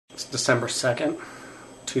It's December 2nd,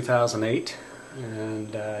 2008,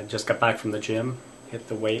 and just got back from the gym, hit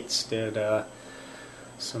the weights, did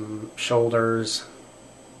some shoulders,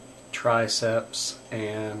 triceps,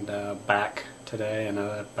 and back today, and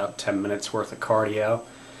about 10 minutes worth of cardio.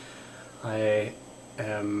 I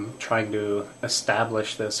am trying to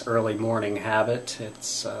establish this early morning habit.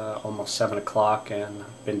 It's almost 7 o'clock, and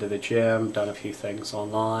I've been to the gym, done a few things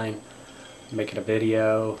online, making a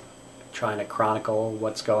video, trying to chronicle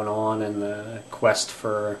what's going on in the quest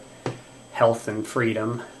for health and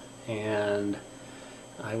freedom. And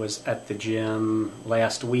I was at the gym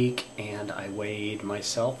last week and I weighed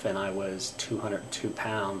myself and I was 202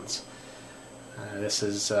 pounds. This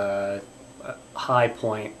is a high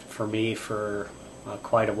point for me for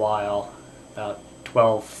quite a while. About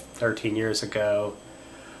 12, 13 years ago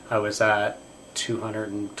I was at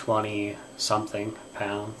 220 something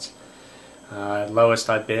pounds. Lowest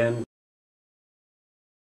I've been,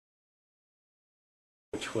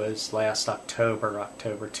 which was last October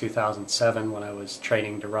 2007, when I was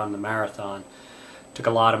training to run the marathon. Took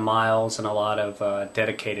a lot of miles and a lot of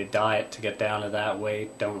dedicated diet to get down to that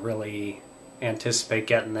weight. Don't really anticipate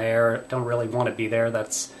getting there. Don't really want to be there.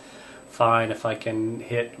 That's fine. If I can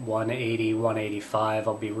hit 180, 185,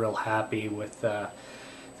 I'll be real happy with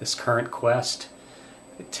this current quest.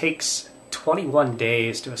 It takes 21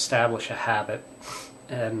 days to establish a habit,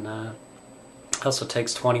 and it also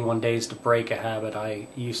takes 21 days to break a habit. I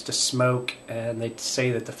used to smoke, and they say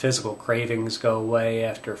that the physical cravings go away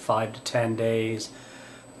after 5 to 10 days,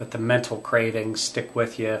 but the mental cravings stick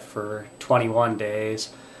with you for 21 days.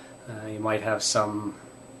 You might have some...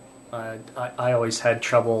 I always had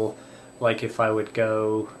trouble, like if I would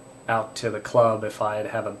go out to the club, if I'd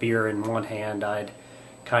have a beer in one hand, I'd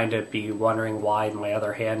kind of be wondering why my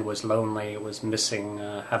other hand was lonely. It was missing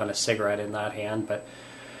having a cigarette in that hand, but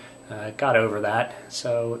got over that.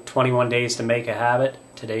 So 21 days to make a habit.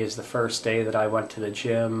 Today is the first day that I went to the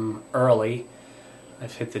gym early.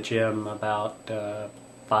 I've hit the gym about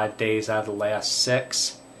 5 days out of the last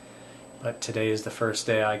 6, but today is the first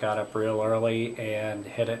day I got up real early and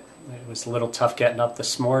hit it. It was a little tough getting up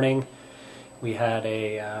this morning. We had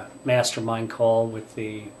a mastermind call with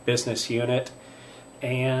the business unit,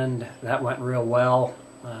 and that went real well.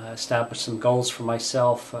 Established some goals for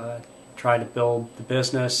myself, trying to build the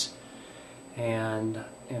business. And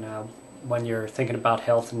when you're thinking about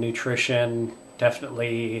health and nutrition,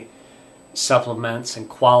 definitely supplements and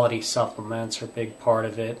quality supplements are a big part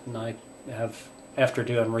of it. And I have, after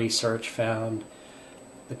doing research, found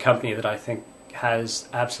the company that I think has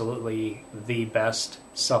absolutely the best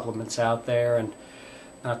supplements out there, and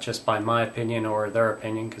not just by my opinion or their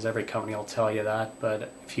opinion, because every company will tell you that,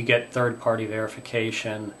 but if you get third-party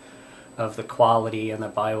verification of the quality and the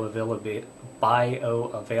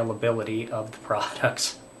bioavailability of the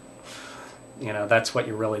products, that's what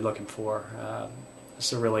you're really looking for.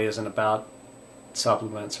 This really isn't about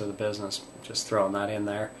supplements or the business, just throwing that in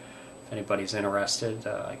there. If anybody's interested,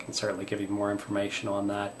 I can certainly give you more information on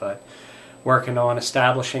that, but working on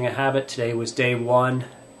establishing a habit. Today was day 1,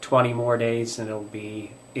 20 more days and it'll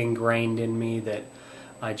be ingrained in me that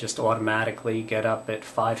I just automatically get up at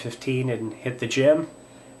 5:15 and hit the gym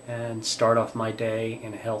and start off my day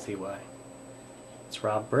in a healthy way. It's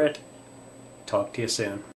Rob Britt. Talk to you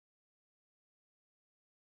soon.